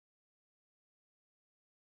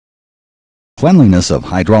Cleanliness of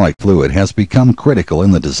hydraulic fluid has become critical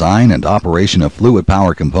in the design and operation of fluid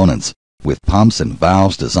power components. With pumps and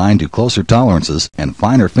valves designed to closer tolerances and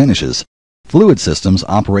finer finishes, fluid systems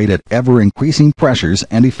operate at ever-increasing pressures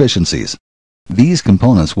and efficiencies. These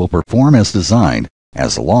components will perform as designed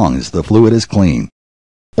as long as the fluid is clean.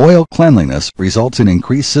 Oil cleanliness results in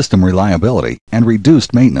increased system reliability and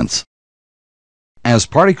reduced maintenance. As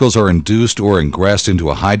particles are induced or ingressed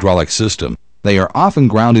into a hydraulic system, they are often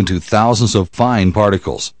ground into thousands of fine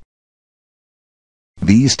particles.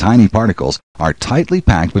 These tiny particles are tightly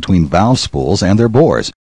packed between valve spools and their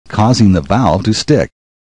bores, causing the valve to stick.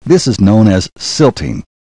 This is known as silting.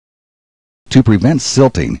 To prevent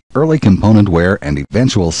silting, early component wear, and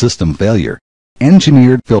eventual system failure,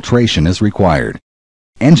 engineered filtration is required.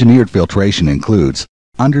 Engineered filtration includes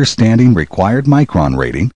understanding required micron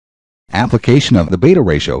rating, application of the beta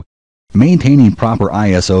ratio, maintaining proper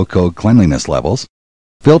ISO code cleanliness levels,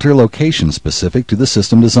 filter location specific to the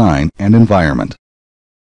system design and environment.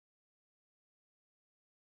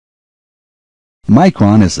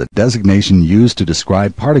 Micron is the designation used to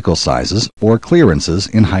describe particle sizes or clearances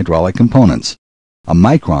in hydraulic components. A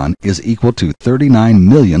micron is equal to 39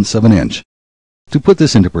 millionths of an inch. To put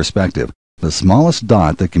this into perspective, the smallest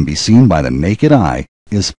dot that can be seen by the naked eye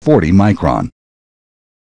is 40 micron.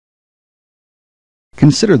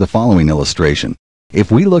 Consider the following illustration.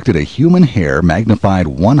 If we looked at a human hair magnified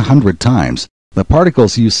 100 times, the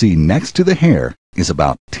particles you see next to the hair is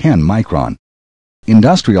about 10 micron.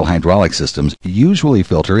 Industrial hydraulic systems usually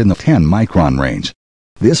filter in the 10 micron range.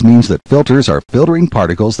 This means that filters are filtering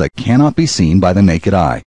particles that cannot be seen by the naked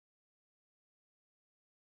eye.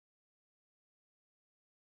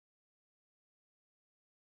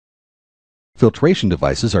 Filtration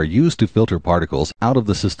devices are used to filter particles out of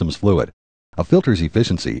the system's fluid. A filter's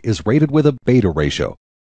efficiency is rated with a beta ratio.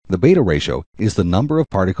 The beta ratio is the number of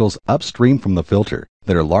particles upstream from the filter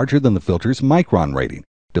that are larger than the filter's micron rating,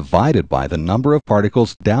 divided by the number of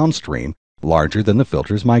particles downstream larger than the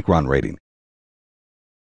filter's micron rating.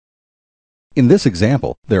 In this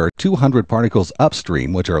example, there are 200 particles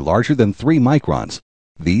upstream which are larger than 3 microns.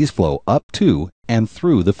 These flow up to and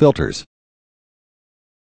through the filters.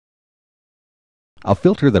 A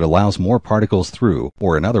filter that allows more particles through,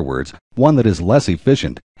 or in other words, one that is less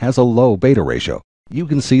efficient, has a low beta ratio. You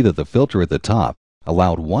can see that the filter at the top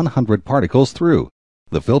allowed 100 particles through.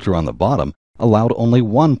 The filter on the bottom allowed only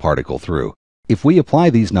 1 particle through. If we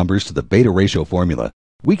apply these numbers to the beta ratio formula,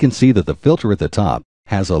 we can see that the filter at the top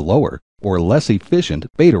has a lower or less efficient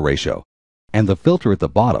beta ratio, and the filter at the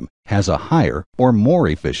bottom has a higher or more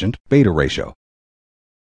efficient beta ratio.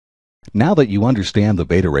 Now that you understand the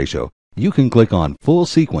beta ratio, you can click on Full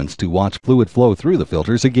Sequence to watch fluid flow through the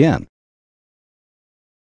filters again.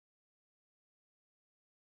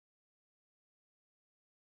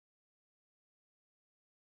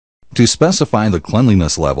 To specify the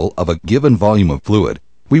cleanliness level of a given volume of fluid,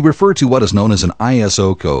 we refer to what is known as an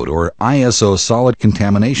ISO code or ISO Solid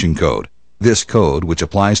Contamination Code. This code, which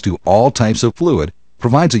applies to all types of fluid,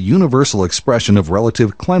 provides a universal expression of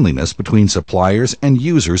relative cleanliness between suppliers and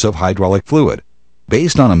users of hydraulic fluid.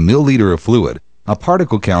 Based on a milliliter of fluid, a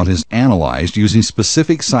particle count is analyzed using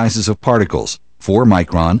specific sizes of particles, 4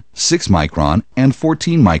 micron, 6 micron, and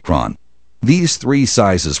 14 micron. These 3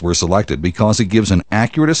 sizes were selected because it gives an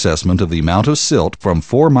accurate assessment of the amount of silt from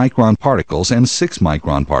 4 micron particles and 6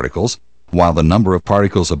 micron particles, while the number of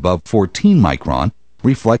particles above 14 micron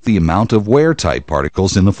reflect the amount of wear-type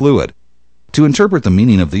particles in the fluid. To interpret the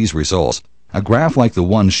meaning of these results, a graph like the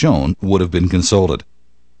one shown would have been consulted.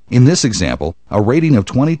 In this example, a rating of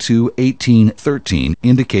 22, 18, 13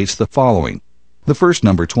 indicates the following. The first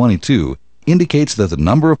number, 22, indicates that the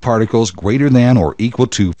number of particles greater than or equal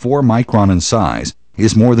to 4 micron in size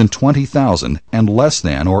is more than 20,000 and less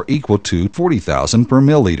than or equal to 40,000 per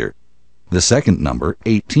milliliter. The second number,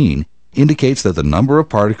 18, indicates that the number of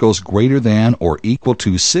particles greater than or equal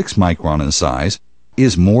to 6 micron in size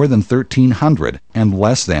is more than 1,300 and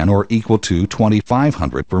less than or equal to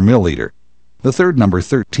 2,500 per milliliter. The third number,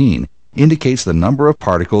 13, indicates the number of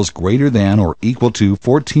particles greater than or equal to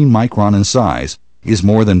 14 micron in size is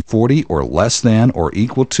more than 40 or less than or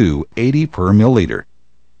equal to 80 per milliliter.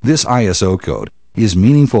 This ISO code is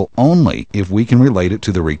meaningful only if we can relate it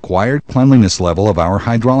to the required cleanliness level of our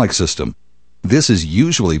hydraulic system. This is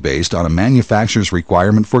usually based on a manufacturer's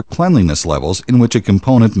requirement for cleanliness levels in which a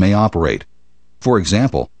component may operate. For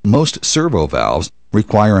example, most servo valves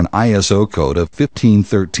require an ISO code of 15,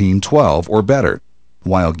 13, 12 or better,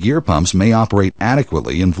 while gear pumps may operate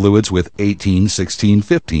adequately in fluids with 18, 16,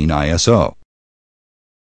 15 ISO.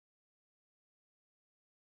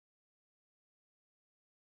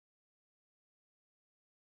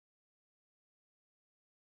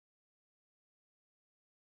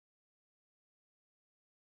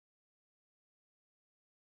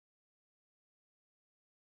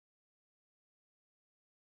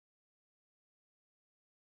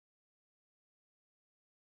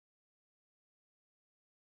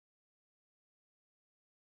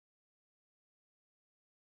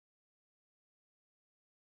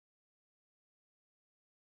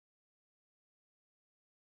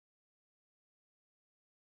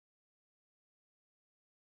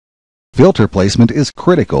 Filter placement is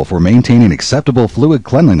critical for maintaining acceptable fluid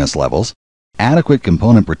cleanliness levels, adequate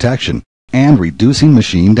component protection, and reducing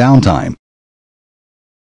machine downtime.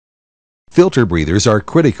 Filter breathers are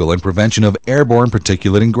critical in prevention of airborne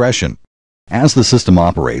particulate ingression. As the system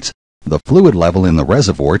operates, the fluid level in the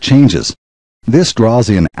reservoir changes. This draws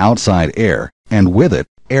in outside air, and with it,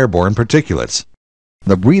 Airborne particulates.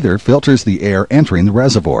 the breather filters the air entering the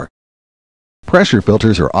reservoir. Pressure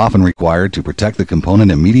filters are often required to protect the component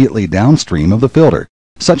immediately downstream of the filter,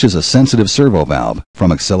 such as a sensitive servo valve,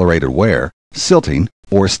 from accelerated wear, silting,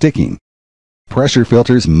 or sticking. Pressure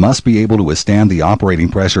filters must be able to withstand the operating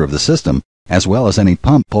pressure of the system, as well as any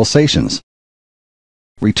pump pulsations.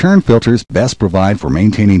 Return filters best provide for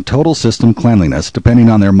maintaining total system cleanliness depending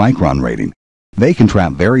on their micron rating. They can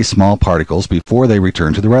trap very small particles before they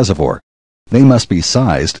return to the reservoir. They must be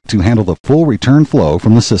sized to handle the full return flow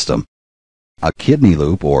from the system. A kidney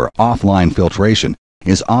loop or offline filtration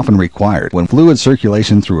is often required when fluid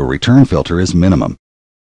circulation through a return filter is minimum.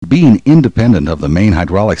 Being independent of the main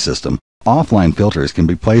hydraulic system, offline filters can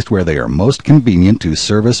be placed where they are most convenient to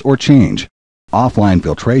service or change. Offline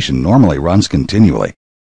filtration normally runs continually.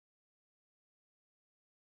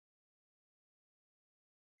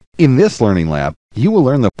 In this learning lab, you will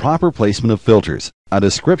learn the proper placement of filters. A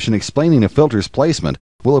description explaining a filter's placement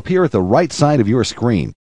will appear at the right side of your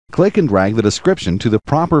screen. Click and drag the description to the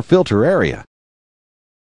proper filter area.